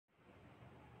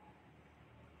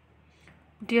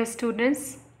Dear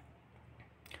students,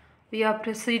 we are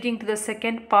proceeding to the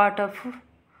second part of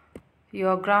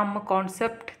your grammar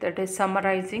concept, that is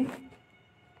summarizing.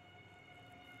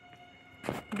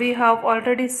 We have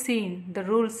already seen the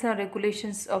rules and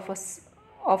regulations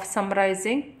of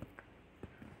summarizing.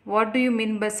 What do you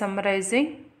mean by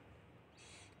summarizing?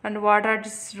 And what are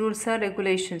these rules and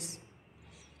regulations?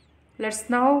 Let's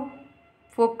now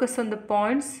focus on the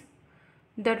points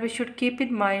that we should keep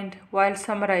in mind while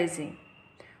summarizing.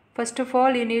 First of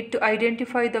all, you need to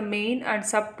identify the main and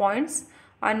sub points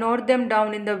and note them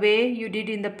down in the way you did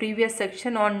in the previous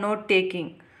section on note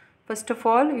taking. First of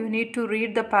all, you need to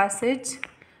read the passage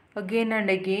again and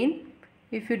again.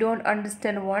 If you don't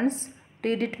understand once,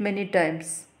 read it many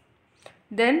times.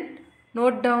 Then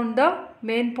note down the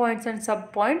main points and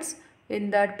sub points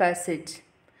in that passage.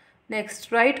 Next,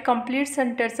 write complete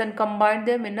sentence and combine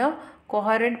them in a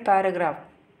coherent paragraph.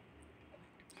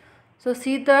 So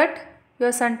see that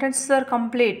your sentences are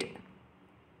complete.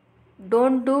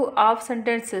 Don't do half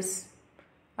sentences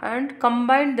and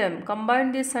combine them.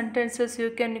 Combine these sentences. You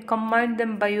can combine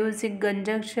them by using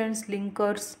conjunctions,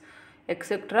 linkers,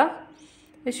 etc.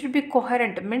 It should be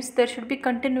coherent, means there should be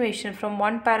continuation from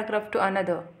one paragraph to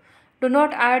another. Do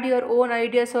not add your own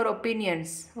ideas or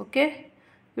opinions. Okay?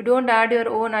 You don't add your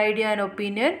own idea and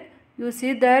opinion. You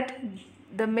see that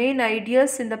the main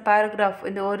ideas in the paragraph,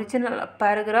 in the original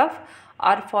paragraph,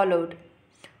 are followed.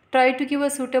 Try to give a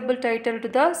suitable title to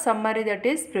the summary that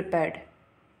is prepared.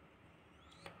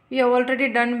 We have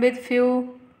already done with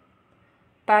few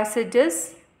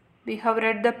passages. We have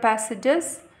read the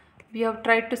passages. We have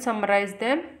tried to summarize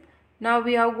them. Now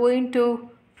we are going to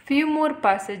few more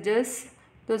passages.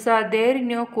 Those are there in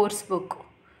your course book.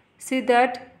 See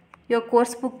that your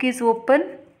course book is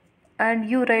open and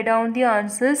you write down the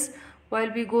answers while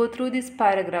we go through these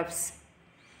paragraphs.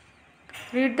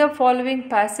 Read the following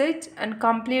passage and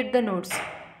complete the notes.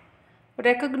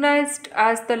 Recognized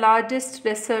as the largest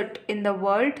desert in the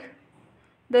world,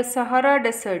 the Sahara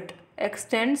Desert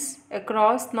extends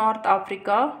across North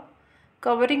Africa,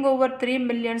 covering over 3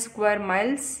 million square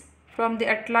miles from the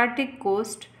Atlantic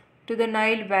coast to the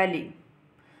Nile Valley.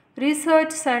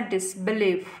 Research scientists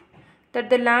believe that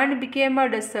the land became a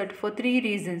desert for 3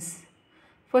 reasons.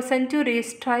 For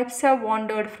centuries, tribes have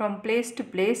wandered from place to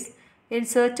place in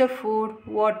search of food,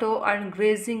 water, and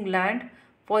grazing land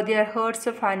for their herds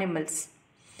of animals.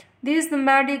 These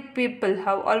nomadic people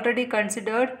have already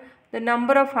considered the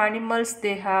number of animals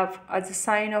they have as a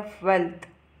sign of wealth.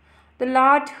 The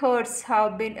large herds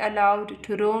have been allowed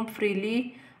to roam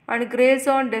freely and graze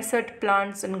on desert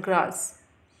plants and grass.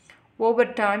 Over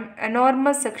time,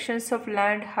 enormous sections of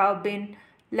land have been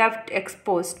left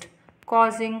exposed,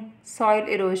 causing soil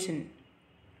erosion.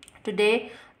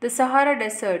 Today, the Sahara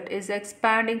Desert is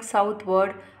expanding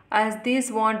southward as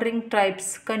these wandering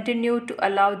tribes continue to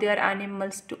allow their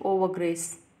animals to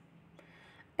overgraze.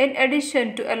 In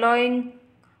addition to allowing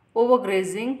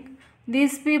overgrazing,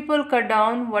 these people cut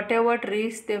down whatever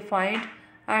trees they find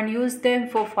and use them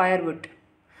for firewood.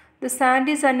 The sand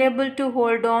is unable to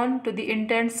hold on to the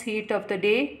intense heat of the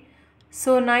day,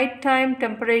 so nighttime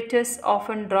temperatures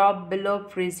often drop below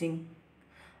freezing.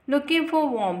 Looking for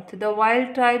warmth, the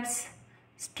wild tribes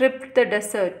stripped the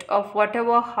desert of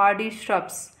whatever hardy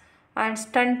shrubs and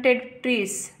stunted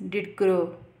trees did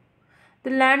grow. The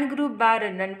land grew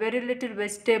barren and very little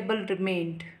vegetation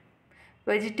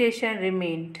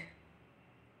remained.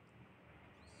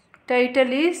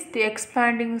 Title is The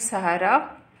Expanding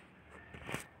Sahara.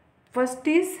 First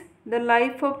is the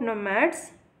life of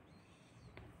nomads.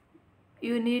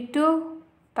 You need to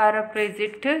paraphrase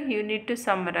it, you need to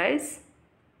summarize.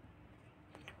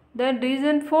 Then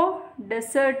reason for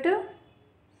desert,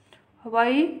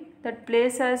 why that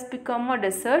place has become a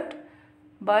desert,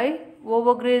 by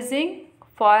overgrazing,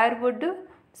 firewood,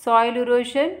 soil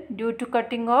erosion due to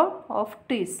cutting out of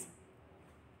trees.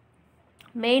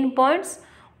 Main points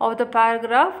of the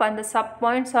paragraph and the sub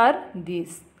points are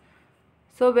these.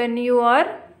 So when you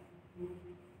are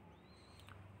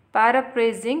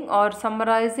paraphrasing or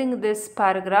summarizing this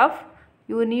paragraph,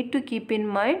 you need to keep in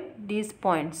mind these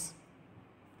points.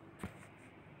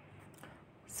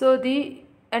 So the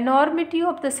enormity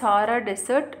of the Sahara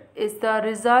Desert is the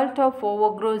result of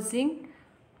overgrazing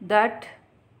that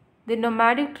the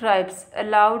nomadic tribes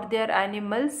allowed their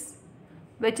animals,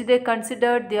 which they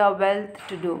considered their wealth,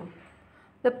 to do.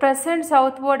 The present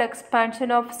southward expansion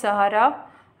of Sahara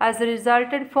has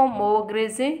resulted from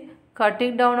overgrazing,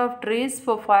 cutting down of trees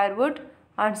for firewood,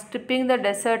 and stripping the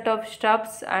desert of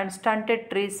shrubs and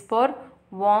stunted trees for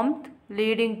warmth,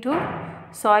 leading to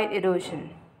soil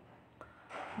erosion.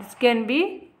 This can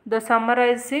be the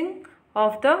summarizing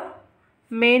of the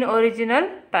main original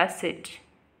passage.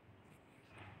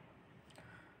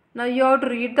 Now you have to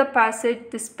read the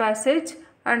this passage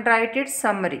and write its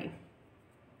summary.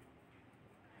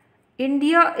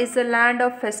 India is a land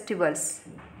of festivals.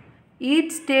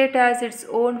 Each state has its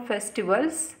own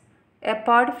festivals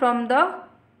apart from the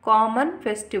common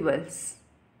festivals.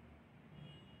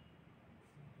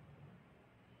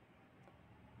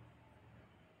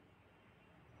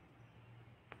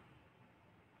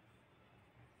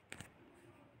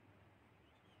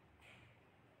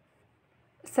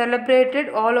 Celebrated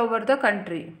all over the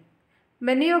country.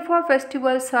 Many of our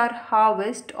festivals are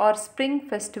harvest or spring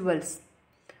festivals.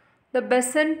 The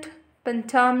Basant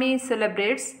Panchami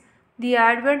celebrates the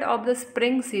advent of the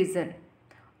spring season.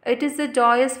 It is a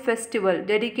joyous festival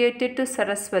dedicated to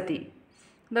Saraswati,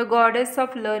 the goddess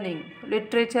of learning,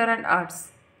 literature and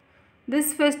arts.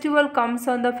 This festival comes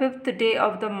on the 5th day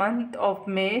of the month of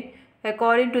May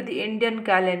according to the Indian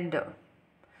calendar.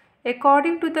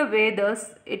 According to the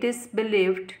Vedas, it is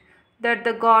believed that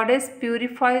the goddess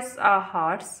purifies our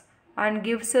hearts and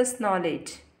gives us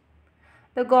knowledge.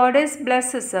 The goddess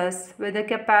blesses us with the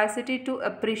capacity to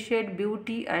appreciate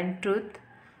beauty and truth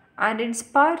and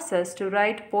inspires us to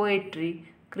write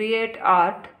poetry, create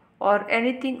art, or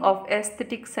anything of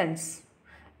aesthetic sense,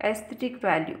 aesthetic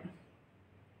value.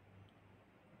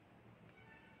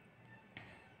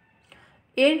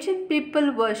 Ancient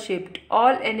people worshipped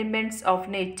all elements of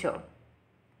nature,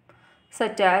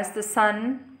 such as the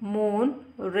sun, moon,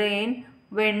 rain,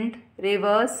 wind,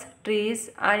 rivers, trees,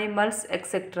 animals,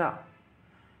 etc.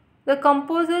 The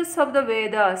composers of the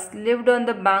Vedas lived on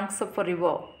the banks of a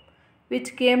river,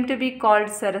 which came to be called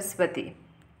Saraswati.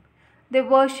 They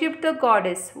worshipped the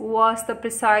goddess who was the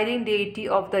presiding deity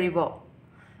of the river.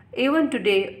 Even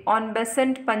today, on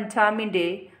Basant Panchami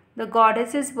day, the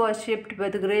goddess is worshipped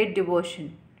with great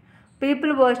devotion.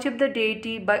 People worship the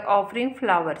deity by offering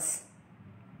flowers.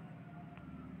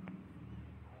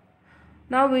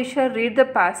 Now we shall read the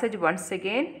passage once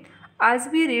again. As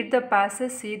we read the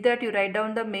passage, see that you write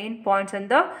down the main points and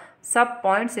the sub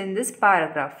points in this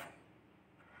paragraph.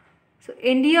 So,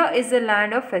 India is a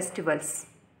land of festivals.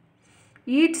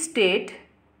 Each state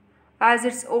has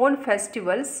its own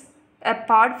festivals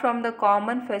apart from the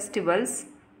common festivals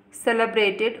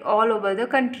celebrated all over the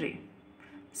country.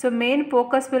 So, main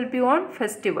focus will be on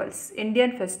festivals,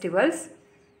 Indian festivals.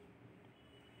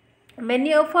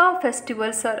 Many of our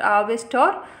festivals are harvest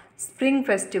or spring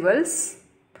festivals.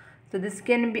 So, this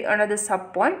can be another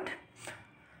sub point.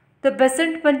 The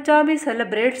Basant Panchami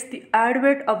celebrates the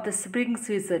advent of the spring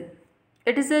season.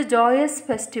 It is a joyous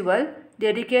festival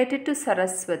dedicated to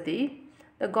Saraswati,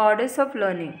 the goddess of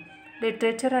learning,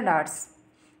 literature and arts.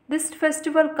 This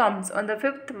festival comes on the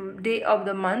 5th day of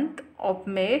the month of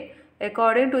May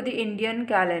according to the Indian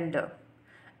calendar.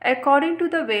 According to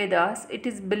the Vedas, it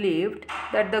is believed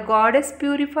that the goddess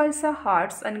purifies our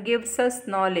hearts and gives us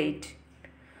knowledge.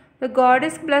 The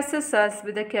goddess blesses us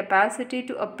with the capacity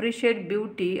to appreciate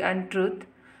beauty and truth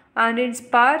and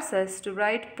inspires us to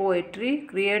write poetry,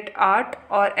 create art,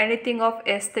 or anything of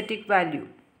aesthetic value.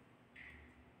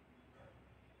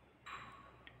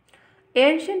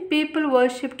 Ancient people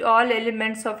worshipped all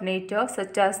elements of nature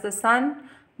such as the sun,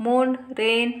 moon,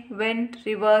 rain, wind,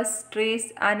 rivers,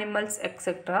 trees, animals,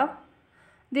 etc.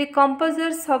 The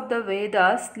composers of the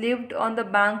Vedas lived on the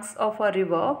banks of a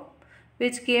river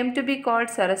which came to be called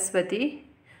Saraswati.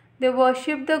 They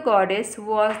worshipped the goddess who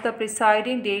was the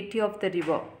presiding deity of the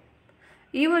river.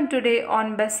 Even today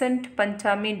on Basant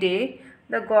Panchami day,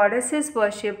 the goddess is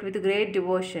worshipped with great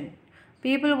devotion.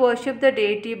 People worship the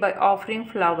deity by offering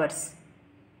flowers.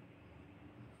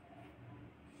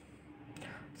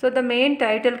 So the main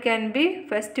title can be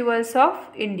Festivals of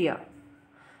India.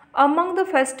 Among the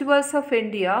festivals of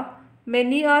India,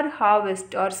 many are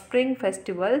harvest or spring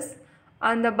festivals,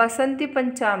 and the Basanti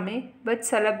Panchami, which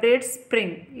celebrates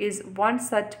spring, is one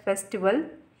such festival.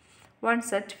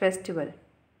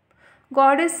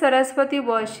 Goddess Saraswati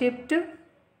worshipped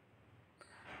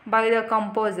by the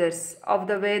composers of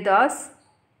the Vedas,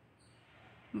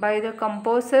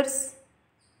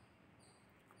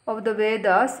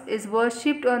 is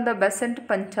worshipped on the Basant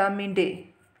Panchami day,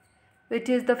 which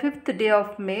is the 5th day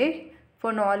of May,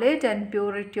 for knowledge and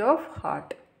purity of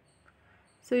heart.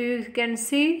 So you can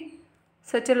see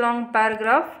such a long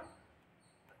paragraph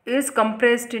is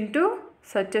compressed into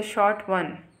such a short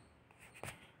one.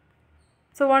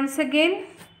 So once again,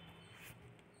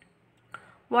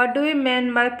 what do we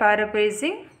mean by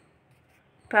paraphrasing?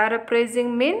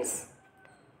 Paraphrasing means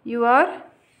you are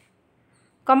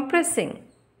compressing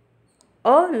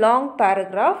a long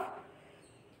paragraph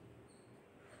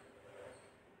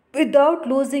without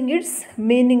losing its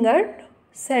meaning and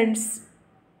sense.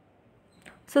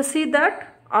 So see that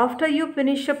after you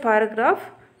finish a paragraph,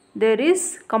 there is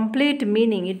complete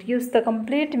meaning. It gives the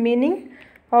complete meaning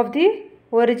of the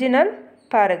original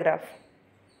paragraph.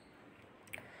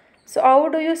 So how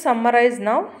do you summarize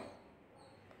now?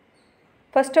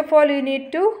 First of all, you need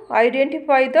to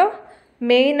identify the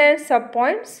main and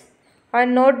subpoints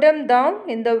and note them down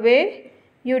in the way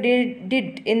you did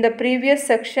in the previous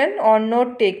section on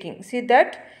note taking. See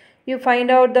that you find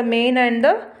out the main and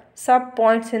the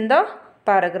subpoints in the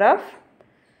paragraph.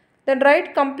 Then write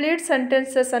complete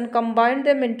sentences and combine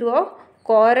them into a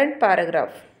coherent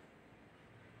paragraph.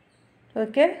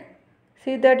 Okay.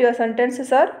 See that your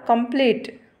sentences are complete.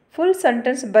 Full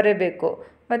sentence ಬರಬೇಕು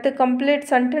ಮತ್ತು complete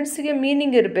ಸೆಂಟೆನ್ಸ್ಗೆ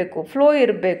meaning ಇರಬೇಕು, flow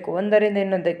ಇರಬೇಕು ಒಂದರಿಂದ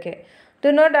ಇನ್ನೊಂದಕ್ಕೆ. Do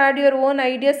not add your own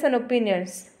ideas and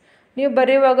opinions. ನೀವು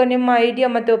ಬರೆಯುವಾಗ ನಿಮ್ಮ idea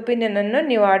ಮತ್ತು ಒಪಿನಿಯನನ್ನು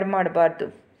ನೀವು ಆ್ಯಡ್ ಮಾಡಬಾರ್ದು.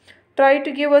 Try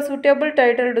to give a suitable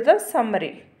title to the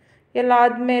summary. ಎಲ್ಲ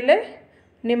ಆದಮೇಲೆ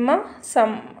ನಿಮ್ಮ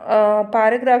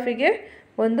ಪ್ಯಾರಾಗ್ರಾಫಿಗೆ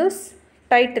ಒಂದು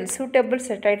ಟೈಟಲ್, ಸೂಟೇಬಲ್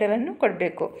ಟೈಟಲನ್ನು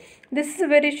ಕೊಡಬೇಕು. This is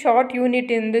a very short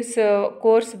unit in this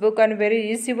course book and very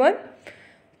easy one.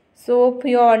 So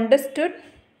you have understood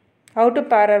how to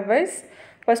paraphrase.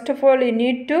 First of all, you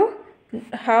need to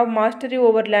have mastery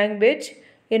over language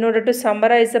in order to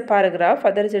summarize the paragraph.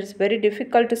 Otherwise, it is very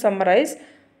difficult to summarize,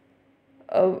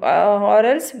 or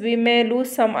else we may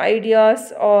lose some ideas,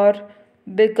 or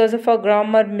because of our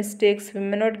grammar mistakes, we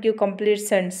may not give complete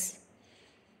sense.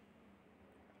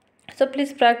 So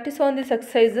please practice on these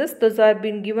exercises. Those have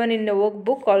been given in a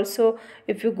workbook. Also,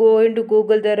 if you go into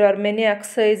Google, there are many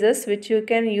exercises which you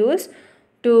can use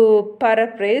to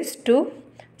paraphrase, to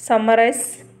summarize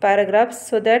paragraphs,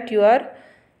 so that you are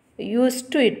used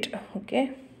to it. Okay.